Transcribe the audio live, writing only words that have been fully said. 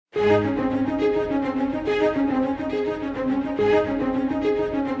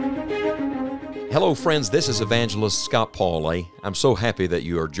Hello, friends. This is Evangelist Scott Pauley. I'm so happy that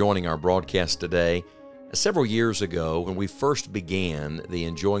you are joining our broadcast today. Several years ago, when we first began the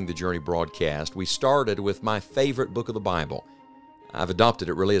Enjoying the Journey broadcast, we started with my favorite book of the Bible. I've adopted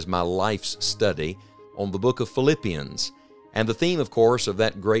it really as my life's study on the book of Philippians. And the theme, of course, of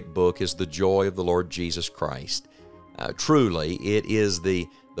that great book is the joy of the Lord Jesus Christ. Truly, it is the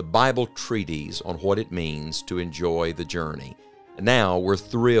Bible treatise on what it means to enjoy the journey. And now we're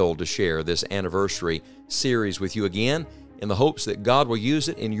thrilled to share this anniversary series with you again in the hopes that God will use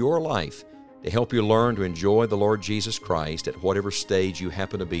it in your life to help you learn to enjoy the Lord Jesus Christ at whatever stage you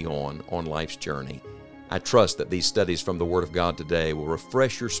happen to be on life's journey. I trust that these studies from the Word of God today will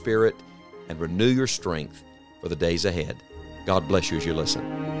refresh your spirit and renew your strength for the days ahead. God bless you as you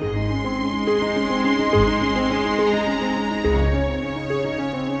listen.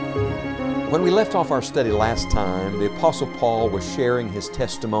 When we left off our study last time, the Apostle Paul was sharing his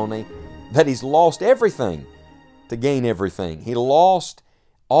testimony that he's lost everything to gain everything. He lost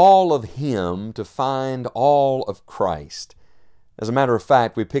all of him to find all of Christ. As a matter of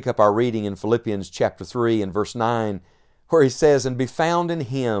fact, we pick up our reading in Philippians chapter 3 and verse 9, where he says, "And be found in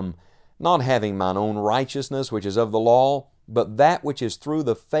him, not having mine own righteousness, which is of the law, but that which is through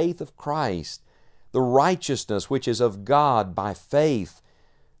the faith of Christ, the righteousness which is of God by faith,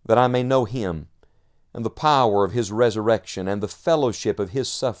 that I may know Him, and the power of His resurrection, and the fellowship of His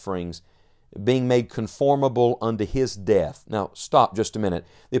sufferings, being made conformable unto His death." Now, stop just a minute.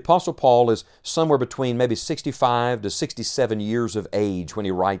 The Apostle Paul is somewhere between maybe 65 to 67 years of age when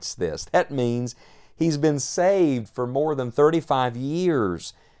he writes this. That means he's been saved for more than 35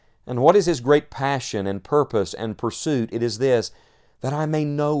 years. And what is his great passion and purpose and pursuit? It is this, that I may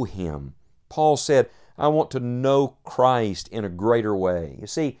know Him. Paul said, I want to know Christ in a greater way. You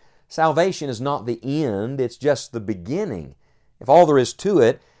see, salvation is not the end, it's just the beginning. If all there is to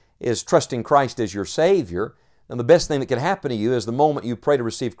it is trusting Christ as your Savior, then the best thing that can happen to you is the moment you pray to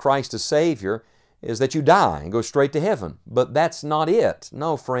receive Christ as Savior is that you die and go straight to heaven. But that's not it.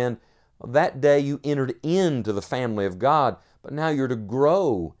 No, friend, that day you entered into the family of God, but now you're to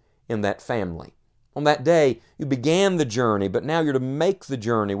grow in that family. On that day, you began the journey, but now you're to make the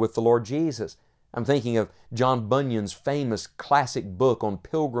journey with the Lord Jesus. I'm thinking of John Bunyan's famous classic book on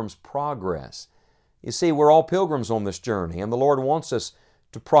Pilgrim's Progress. You see, we're all pilgrims on this journey, and the Lord wants us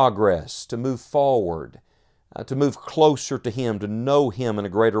to progress, to move forward, to move closer to Him, to know Him in a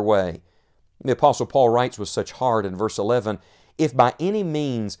greater way. The Apostle Paul writes with such heart in verse 11, "If by any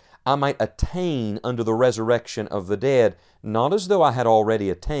means I might attain unto the resurrection of the dead, not as though I had already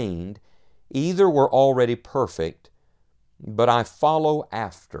attained, either were already perfect, but I follow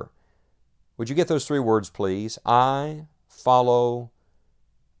after." Would you get those three words, please? I follow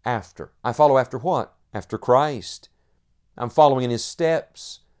after. I follow after what? After Christ. I'm following in His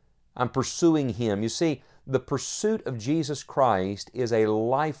steps. I'm pursuing Him. You see, the pursuit of Jesus Christ is a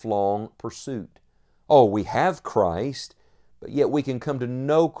lifelong pursuit. Oh, we have Christ, but yet we can come to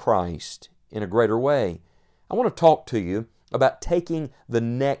know Christ in a greater way. I want to talk to you about taking the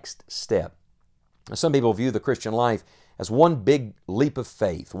next step. Some people view the Christian life as one big leap of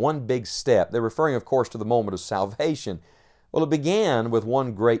faith, one big step. They're referring, of course, to the moment of salvation. Well, it began with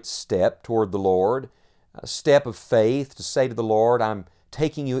one great step toward the Lord, a step of faith to say to the Lord, I'm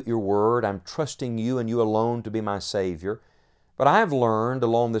taking you at your word, I'm trusting you and you alone to be my Savior. But I've learned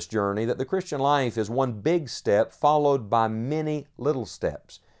along this journey that the Christian life is one big step followed by many little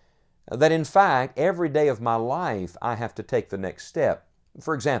steps. That in fact, every day of my life, I have to take the next step.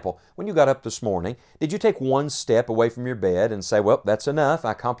 For example, when you got up this morning, did you take one step away from your bed and say, well, that's enough,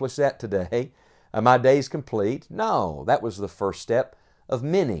 I accomplished that today, my day's complete? No, that was the first step of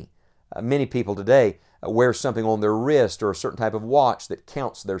many. Many people today wear something on their wrist or a certain type of watch that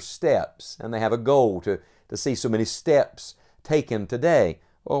counts their steps, and they have a goal to see so many steps taken today.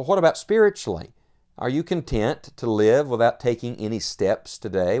 Well, what about spiritually? Are you content to live without taking any steps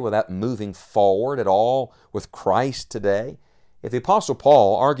today, without moving forward at all with Christ today? If the Apostle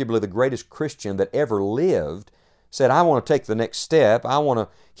Paul, arguably the greatest Christian that ever lived, said, I want to take the next step, I want to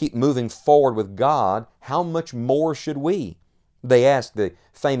keep moving forward with God, how much more should we? They asked the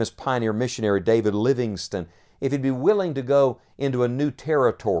famous pioneer missionary David Livingstone if he'd be willing to go into a new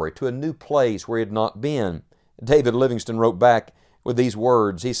territory, to a new place where he had not been. David Livingstone wrote back with these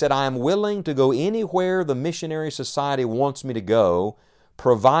words. He said, I am willing to go anywhere the missionary society wants me to go,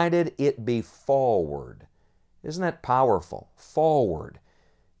 provided it be forward. Isn't that powerful? Forward.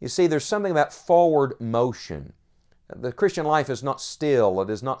 You see, there's something about forward motion. The Christian life is not still. It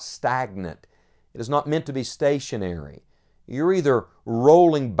is not stagnant. It is not meant to be stationary. You're either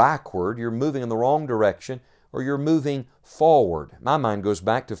rolling backward, you're moving in the wrong direction, or you're moving forward. My mind goes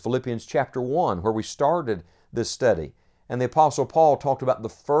back to Philippians chapter 1, where we started this study. And the Apostle Paul talked about the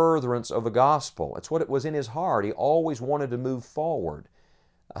furtherance of the gospel. It's what it was in his heart. He always wanted to move forward.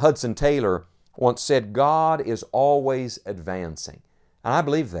 Hudson Taylor once said, God is always advancing. And I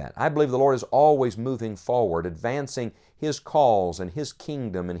believe that. I believe the Lord is always moving forward, advancing His cause and His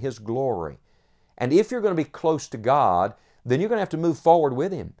kingdom and His glory. And if you're going to be close to God, then you're going to have to move forward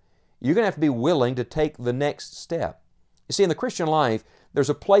with Him. You're going to have to be willing to take the next step. You see, in the Christian life, there's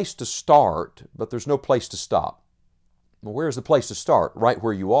a place to start, but there's no place to stop. Well, where's the place to start? Right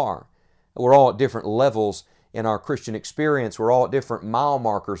where you are. We're all at different levels in our Christian experience. We're all at different mile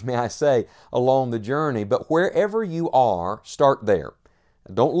markers, may I say, along the journey. But wherever you are, start there.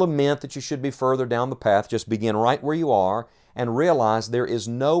 Don't lament that you should be further down the path. Just begin right where you are and realize there is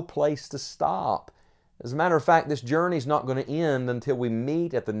no place to stop. As a matter of fact, this journey is not going to end until we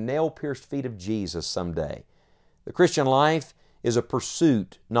meet at the nail-pierced feet of Jesus someday. The Christian life is a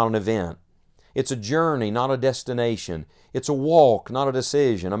pursuit, not an event. It's a journey, not a destination. It's a walk, not a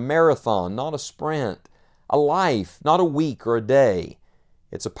decision. A marathon, not a sprint. A life, not a week or a day.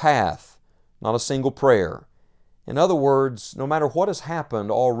 It's a path, not a single prayer. In other words, no matter what has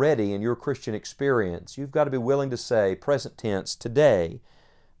happened already in your Christian experience, you've got to be willing to say, present tense, today,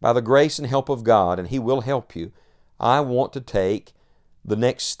 by the grace and help of God, and He will help you, I want to take the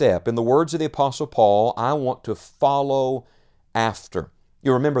next step. In the words of the Apostle Paul, I want to follow after.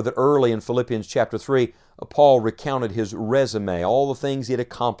 You remember that early in Philippians chapter 3, Paul recounted his resume, all the things he had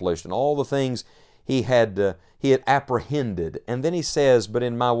accomplished and all the things he had apprehended. And then he says, but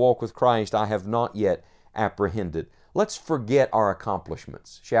in my walk with Christ, I have not yet apprehended. Let's forget our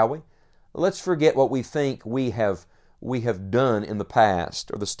accomplishments, shall we? Let's forget what we think we have done in the past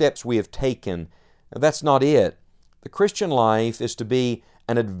or the steps we have taken. That's not it. The Christian life is to be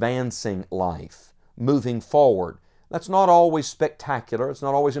an advancing life, moving forward. That's not always spectacular. It's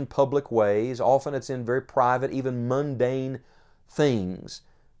not always in public ways. Often it's in very private, even mundane things.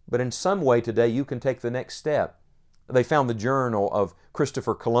 But in some way today you can take the next step. They found the journal of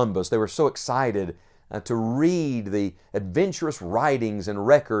Christopher Columbus. They were so excited to read the adventurous writings and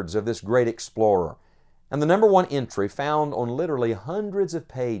records of this great explorer. And the number one entry found on literally hundreds of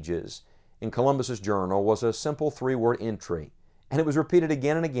pages in Columbus's journal was a simple three-word entry. And it was repeated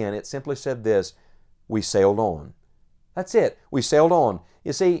again and again. It simply said this, we sailed on. That's it. We sailed on.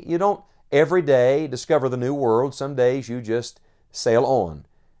 You see, you don't every day discover the new world. Some days you just sail on.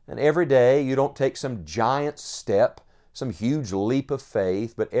 And every day you don't take some giant step, some huge leap of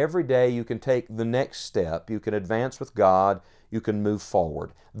faith, but every day you can take the next step. You can advance with God. You can move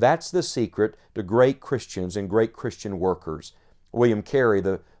forward. That's the secret to great Christians and great Christian workers. William Carey,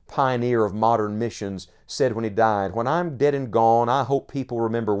 the pioneer of modern missions, said when he died, when I'm dead and gone, I hope people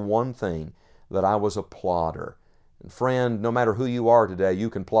remember one thing, that I was a plodder. And friend, no matter who you are today, you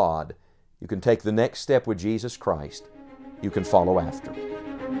can plod. You can take the next step with Jesus Christ. You can follow after.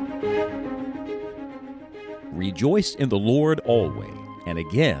 Rejoice in the Lord always, and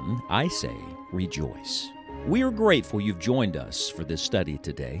again I say rejoice. We are grateful you've joined us for this study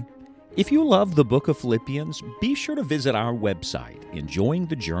today. If you love the book of Philippians, be sure to visit our website,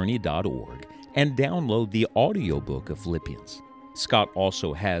 enjoyingthejourney.org, and download the audiobook of Philippians. Scott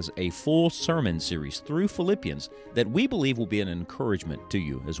also has a full sermon series through Philippians that we believe will be an encouragement to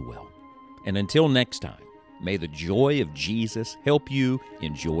you as well. And until next time, may the joy of Jesus help you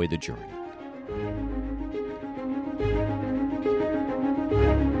enjoy the journey.